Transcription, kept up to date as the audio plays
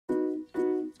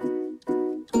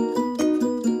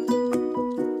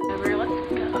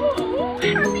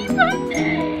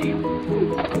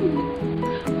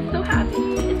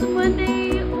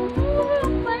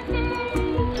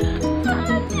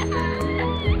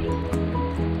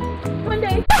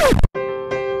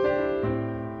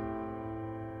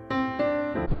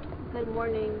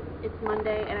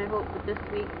Monday, and I hope that this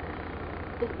week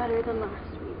is better than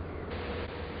last week.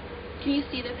 Can you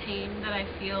see the pain that I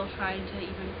feel trying to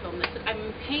even film this? I'm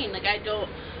in pain. Like, I don't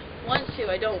want to.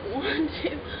 I don't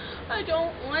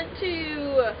want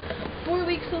to. 4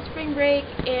 weeks till spring break,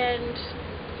 and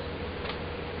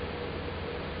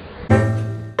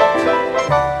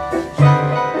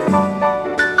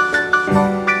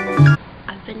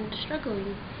I've been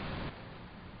struggling.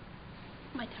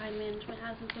 My time management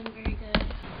hasn't been very good.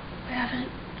 I haven't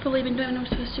fully been doing what I'm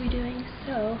supposed to be doing,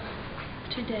 so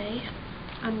today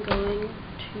I'm going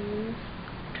to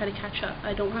try to catch up.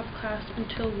 I don't have class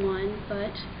until 1,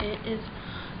 but it is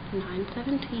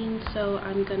 9:17, so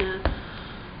I'm gonna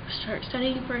start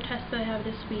studying for a test that I have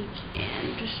this week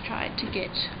and just try to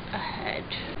get ahead.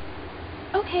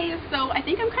 Okay, so I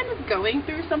think I'm kind of going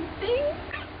through something.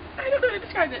 I don't know how to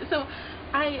describe it. So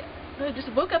I just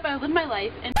woke up, I lived my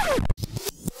life, and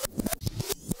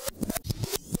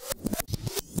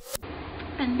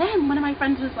then one of my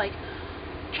friends was like,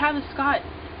 Travis Scott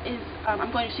is,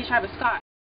 I'm going to see Travis Scott.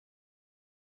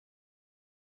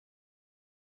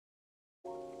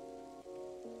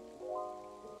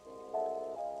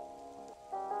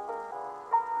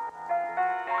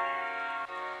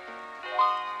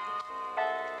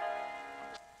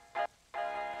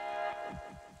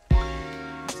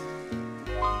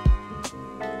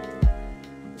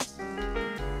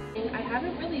 I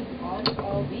haven't really vlogged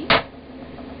all week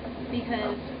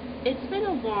because it's been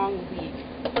a long week.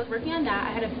 I was working on that.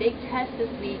 I had a big test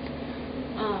this week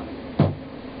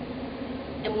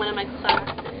in one of my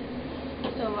classes.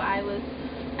 So I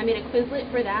made a Quizlet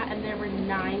for that, and there were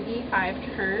 95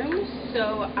 terms.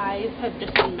 So I have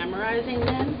just been memorizing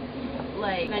them.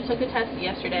 And I took a test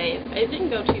yesterday. It didn't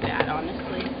go too bad,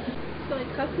 honestly. So I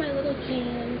cuffed my little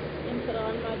jeans and put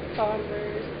on my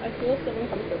Converse. I feel so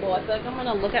uncomfortable. I feel like I'm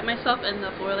gonna look at myself in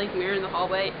the floor-length mirror in the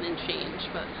hallway and then change.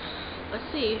 But let's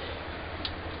see.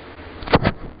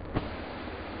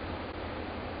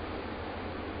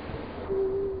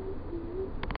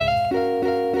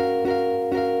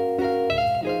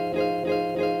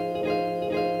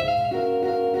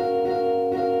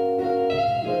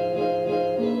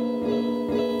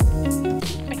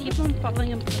 I keep on following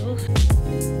them both.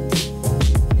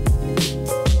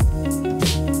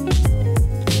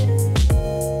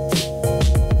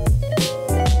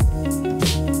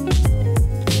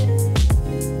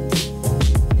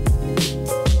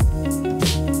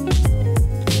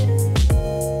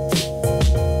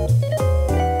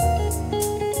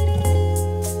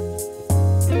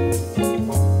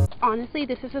 Honestly,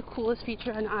 this is the coolest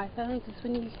feature on iPhones, is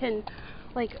when you can,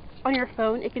 like, on your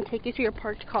phone, it can take you to your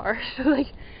parked car. So, like,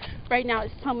 right now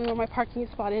it's telling me where my parking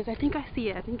spot is. I think I see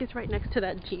it. I think it's right next to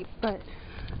that Jeep, but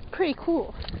pretty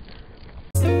cool.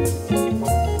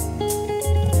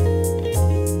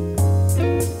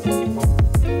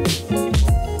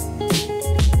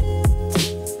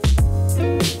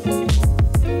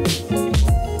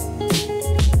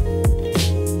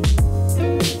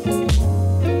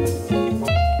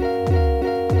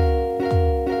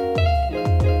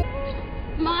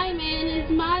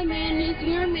 My man is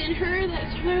your man, her,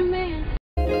 that's her man.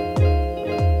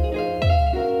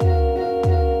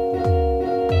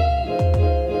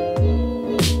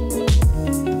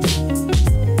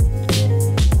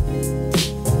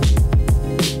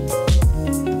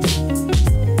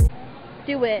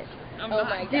 Do it. Oh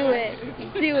my God. Do it.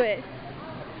 Do it.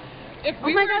 If Oh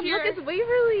we my were God, here, look, it's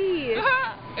Waverly.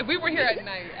 if we were here at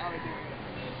night, I would do it.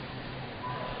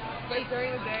 But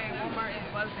during the day, Walmart is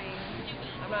buzzing.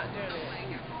 I'm not doing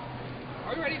it.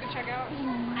 Are we ready to check out?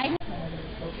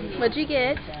 What'd you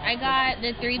get? I got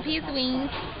the 3-piece wings.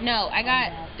 No, I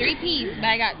got 3-piece, but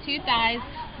I got 2 thighs,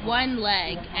 1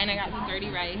 leg, and I got some dirty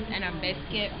rice and a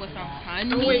biscuit with some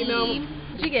honey. Oh, wait, no.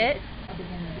 What'd you get?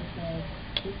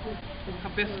 A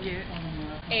biscuit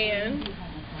and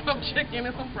some chicken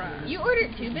and some fries. You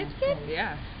ordered 2 biscuits?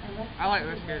 Yeah. I like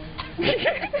biscuits.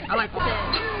 I like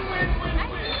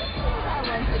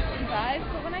I was 65,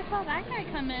 but when I saw that guy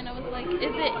come in, I was like, is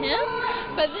it him?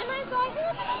 But then I saw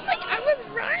him, and I was like, I was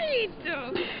right!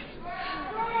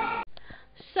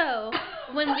 So,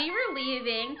 when we were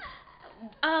leaving,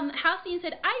 Halcyon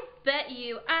said, I bet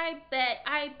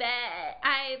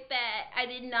I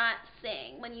did not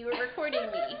sing when you were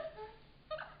recording me.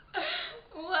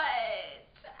 What?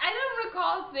 I don't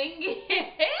recall singing.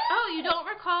 Oh, you don't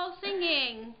recall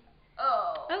singing.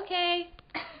 Oh. Okay.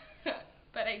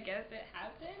 But I guess it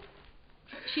happened.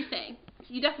 She sang.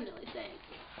 You definitely sang.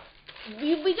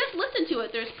 We just listened to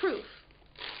it. There's proof.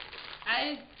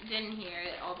 I didn't hear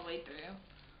it all the way through.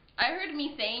 I heard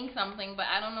me saying something, but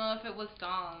I don't know if it was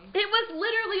song. It was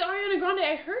literally Ariana Grande.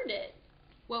 I heard it.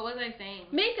 What was I saying?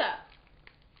 Makeup.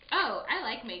 Oh, I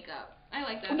like makeup. I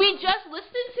like that. We just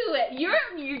listened to it.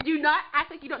 You do not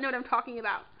act like you don't know what I'm talking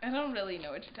about. I don't really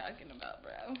know what you're talking about,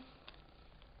 bro.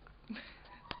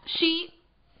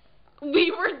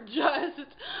 We were just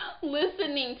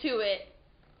listening to it.